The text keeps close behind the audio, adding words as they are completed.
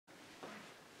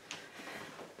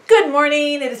Good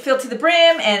morning, it is Filled to the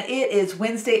Brim, and it is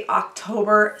Wednesday,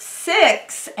 October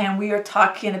 6th, and we are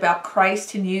talking about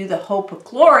Christ in you, the hope of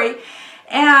glory,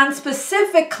 and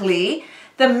specifically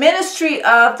the ministry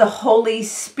of the Holy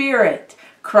Spirit.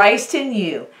 Christ in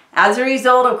you. As a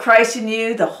result of Christ in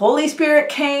you, the Holy Spirit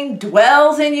came,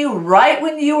 dwells in you right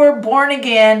when you were born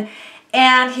again,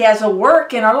 and He has a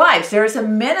work in our lives. There is a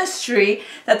ministry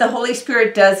that the Holy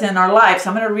Spirit does in our lives.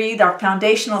 I'm going to read our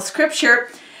foundational scripture,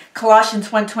 Colossians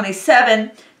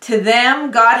 1:27, to them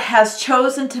God has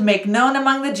chosen to make known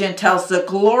among the Gentiles the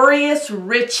glorious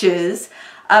riches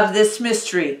of this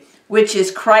mystery, which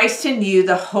is Christ in you,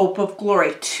 the hope of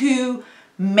glory. To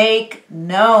make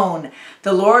known.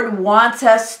 The Lord wants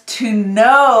us to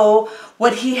know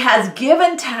what He has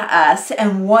given to us,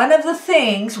 and one of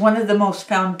the most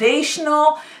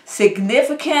foundational,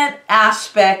 significant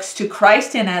aspects to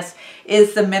Christ in us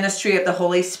is the ministry of the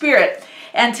Holy Spirit.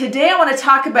 And today I want to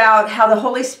talk about how the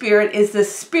Holy Spirit is the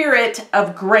Spirit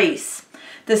of grace.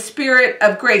 The Spirit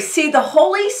of grace. See, the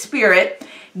Holy Spirit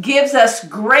gives us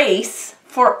grace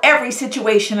for every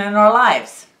situation in our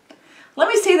lives. Let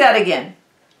me say that again.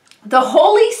 The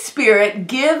Holy Spirit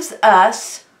gives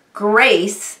us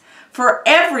grace for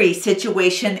every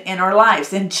situation in our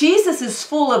lives. And Jesus is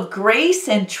full of grace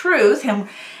and truth.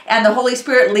 And the Holy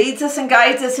Spirit leads us and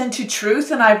guides us into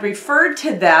truth. And I've referred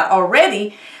to that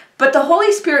already. But the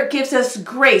Holy Spirit gives us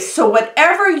grace. So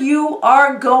whatever you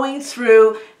are going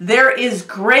through, there is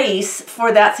grace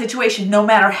for that situation, no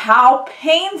matter how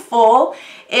painful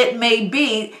it may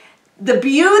be. The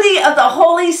beauty of the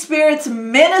Holy Spirit's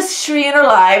ministry in our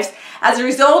lives as a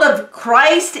result of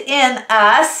Christ in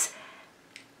us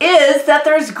is that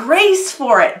there's grace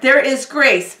for it. There is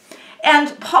grace.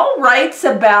 And Paul writes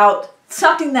about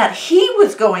something that he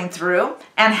was going through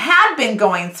and had been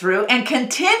going through and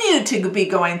continued to be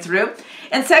going through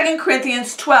in 2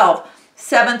 Corinthians 12,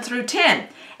 7 through 10.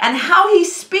 And how he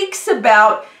speaks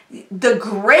about the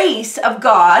grace of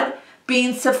God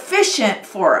being sufficient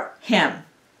for him.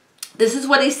 This is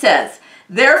what he says.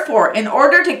 Therefore, in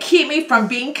order to keep me from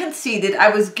being conceited, I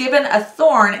was given a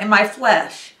thorn in my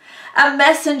flesh, a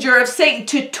messenger of Satan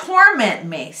to torment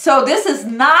me. So this is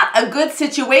not a good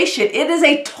situation. It is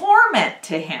a torment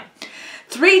to him.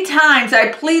 3 times I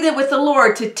pleaded with the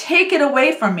Lord to take it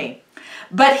away from me.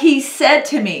 But he said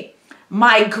to me,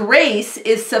 my grace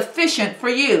is sufficient for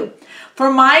you,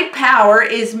 for my power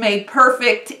is made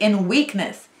perfect in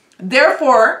weakness.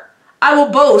 Therefore, I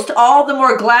will boast all the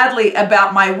more gladly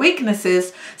about my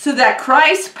weaknesses, so that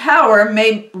Christ's power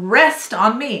may rest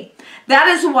on me. That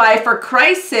is why, for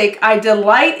Christ's sake, I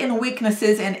delight in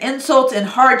weaknesses and insults and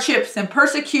hardships and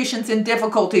persecutions and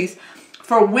difficulties.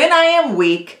 For when I am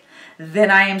weak,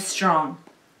 then I am strong.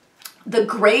 The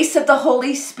grace of the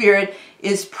Holy Spirit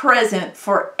is present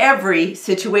for every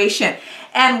situation.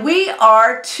 And we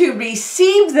are to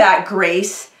receive that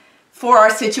grace for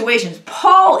our situations.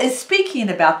 Paul is speaking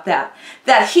about that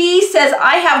he says,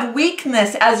 I have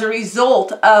weakness as a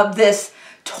result of this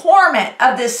torment,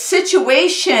 of this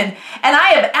situation, and I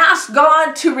have asked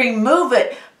God to remove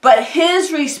it. But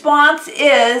his response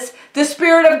is the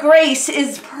Spirit of grace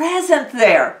is present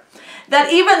there.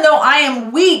 That even though I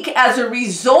am weak as a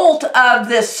result of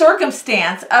this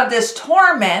circumstance, of this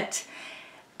torment,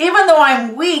 even though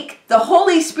I'm weak, the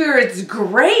Holy Spirit's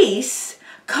grace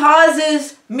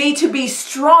causes me to be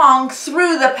strong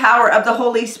through the power of the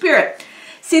Holy Spirit.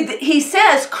 See, he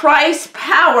says Christ's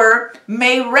power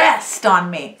may rest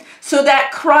on me. So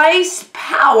that Christ's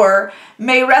power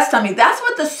may rest on me. That's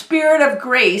what the Spirit of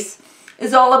grace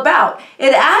is all about.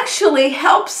 It actually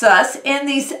helps us in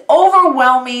these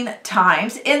overwhelming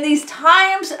times, in these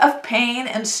times of pain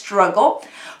and struggle,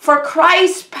 for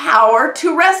Christ's power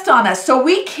to rest on us. So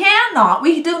we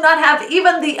do not have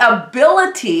even the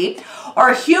ability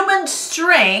or human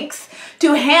strength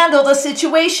to handle the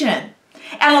situation.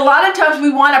 And a lot of times we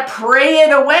want to pray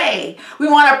it away. We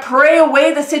want to pray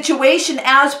away the situation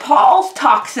as Paul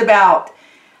talks about.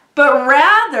 But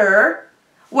rather,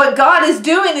 what God is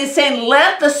doing is saying,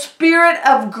 let the Spirit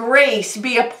of grace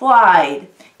be applied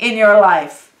in your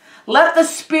life. Let the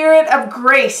Spirit of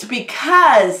grace,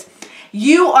 because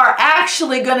you are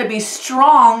actually going to be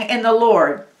strong in the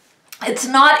Lord. It's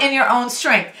not in your own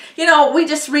strength. You know, we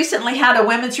just recently had a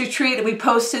women's retreat and we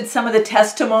posted some of the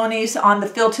testimonies on the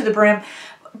Filled to the Brim.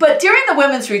 But during the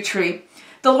women's retreat,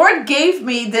 the Lord gave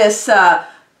me this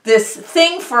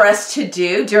thing for us to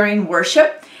do during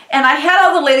worship. And I had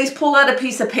all the ladies pull out a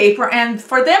piece of paper and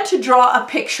for them to draw a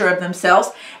picture of themselves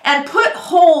and put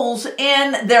holes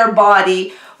in their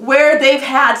body where they've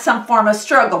had some form of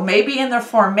struggle. Maybe in their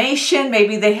formation,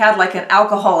 maybe they had like an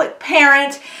alcoholic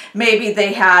parent, maybe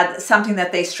they had something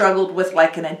that they struggled with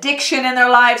like an addiction in their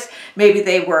lives, maybe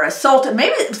they were assaulted,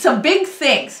 maybe some big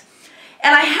things.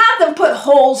 And I had them put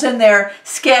holes in their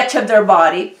sketch of their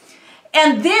body.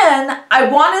 And then I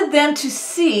wanted them to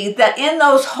see that in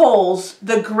those holes,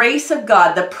 the grace of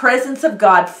God, the presence of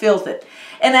God fills it.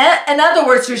 And in other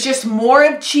words, there's just more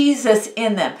of Jesus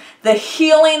in them. The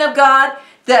healing of God,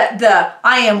 the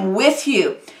I am with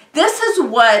you. This is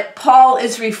what Paul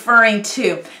is referring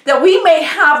to, that we may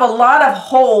have a lot of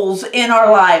holes in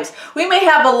our lives. We may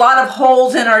have a lot of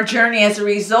holes in our journey as a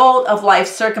result of life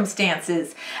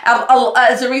circumstances,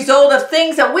 as a result of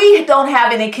things that we don't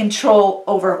have any control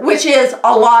over, which is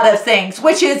a lot of things,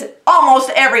 which is almost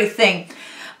everything.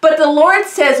 But the Lord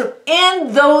says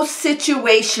in those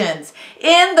situations,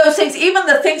 in those things, even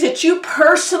the things that you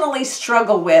personally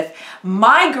struggle with,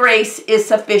 my grace is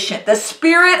sufficient. The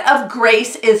Spirit of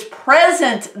grace is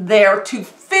present there to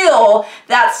fill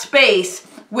that space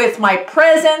with my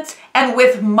presence and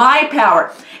with my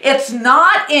power. It's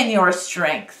not in your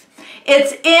strength.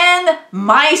 It's in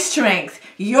my strength.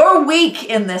 You're weak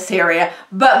in this area,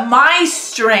 but my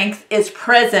strength is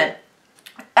present.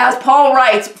 As Paul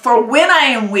writes, for when I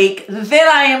am weak, then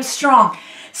I am strong.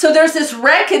 So there's this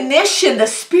recognition, the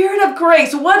Spirit of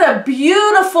grace. What a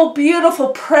beautiful, beautiful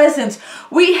presence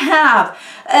we have.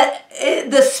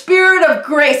 The Spirit of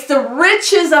grace, the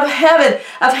riches of heaven,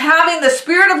 of having the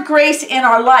Spirit of grace in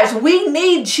our lives. We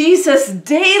need Jesus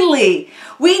daily.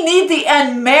 We need the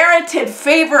unmerited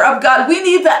favor of God. We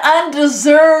need the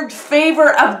undeserved favor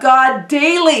of God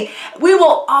daily. We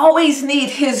will always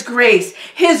need His grace.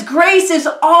 His grace is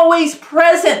always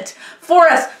present for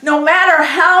us. No matter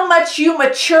how much you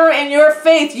mature in your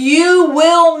faith, you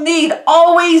will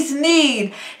always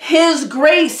need His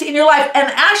grace in your life. And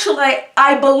actually,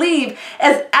 I believe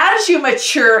as you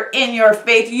mature in your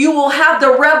faith, you will have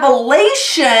the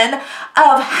revelation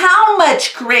of how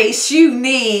much grace you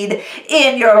need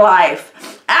in your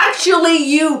life. Actually,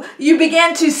 you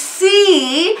begin to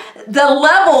see the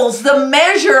levels, the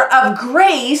measure of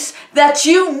grace that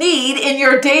you need in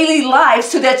your daily life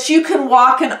so that you can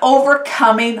walk an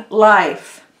overcoming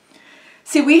life.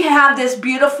 See, we have this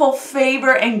beautiful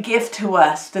favor and gift to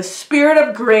us, the Spirit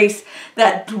of grace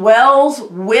that dwells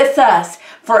with us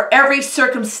for every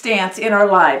circumstance in our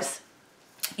lives.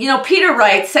 You know, Peter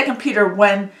writes, 2 Peter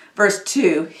 1, verse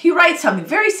 2, he writes something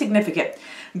very significant.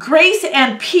 Grace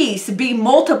and peace be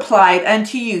multiplied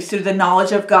unto you through the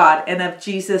knowledge of God and of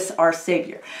Jesus our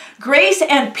Savior. Grace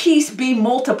and peace be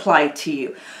multiplied to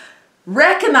you.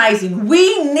 Recognizing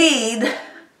we need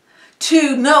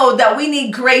to know that we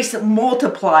need grace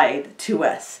multiplied to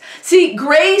us. See,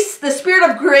 grace, the Spirit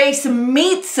of grace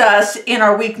meets us in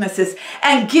our weaknesses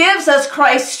and gives us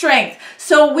Christ's strength.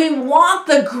 So we want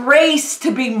the grace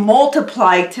to be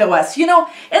multiplied to us. You know,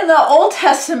 in the Old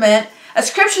Testament, a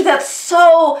scripture that's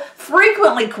so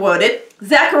frequently quoted,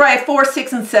 Zechariah 4,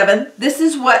 6, and 7, this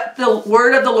is what the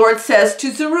word of the Lord says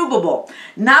to Zerubbabel.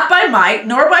 Not by might,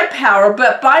 nor by power,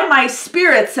 but by my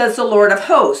Spirit, says the Lord of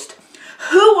hosts.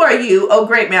 Who are you, O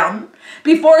great mountain?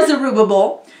 Before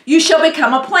Zerubbabel, you shall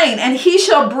become a plain, and he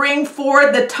shall bring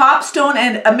forward the top stone,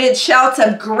 and amid shouts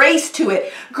of grace to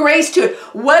it. Grace to it.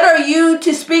 What are you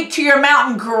to speak to your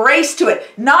mountain? Grace to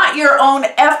it. Not your own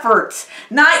efforts,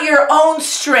 not your own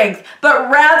strength,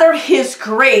 but rather His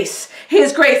grace.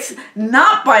 His grace,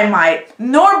 not by might,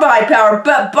 nor by power,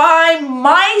 but by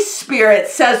my Spirit,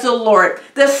 says the Lord.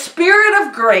 The Spirit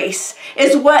of grace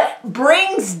is what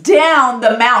brings down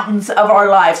the mountains of our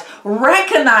lives,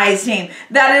 recognizing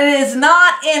that it is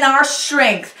not in our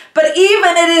strength, but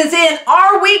even it is in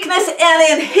our weakness and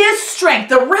in His strength,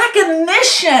 the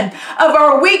recognition of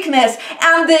our weakness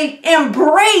and the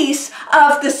embrace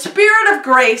of the Spirit of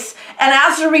grace. And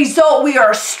as a result, we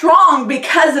are strong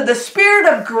because of the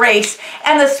Spirit of grace.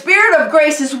 And the Spirit of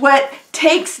grace is what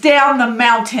takes down the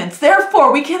mountains.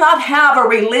 Therefore, we cannot have a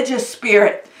religious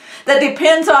spirit that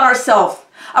depends on ourselves,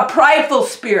 a prideful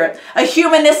spirit, a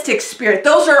humanistic spirit.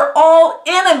 Those are all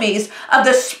enemies of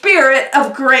the Spirit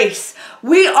of grace.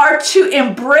 We are to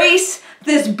embrace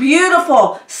this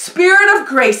beautiful Spirit of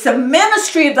grace, the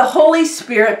ministry of the Holy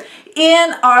Spirit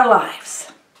in our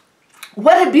lives.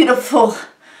 What a beautiful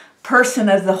person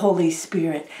of the Holy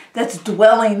Spirit that's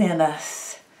dwelling in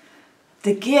us.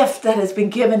 The gift that has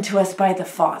been given to us by the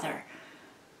Father,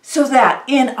 so that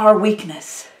in our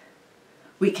weakness,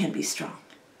 we can be strong.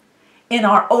 In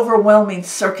our overwhelming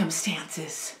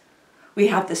circumstances, we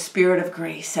have the Spirit of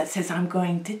grace that says, I'm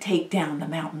going to take down the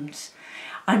mountains.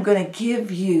 I'm going to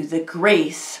give you the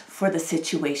grace for the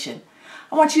situation.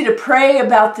 I want you to pray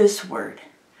about this word.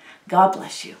 God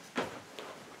bless you.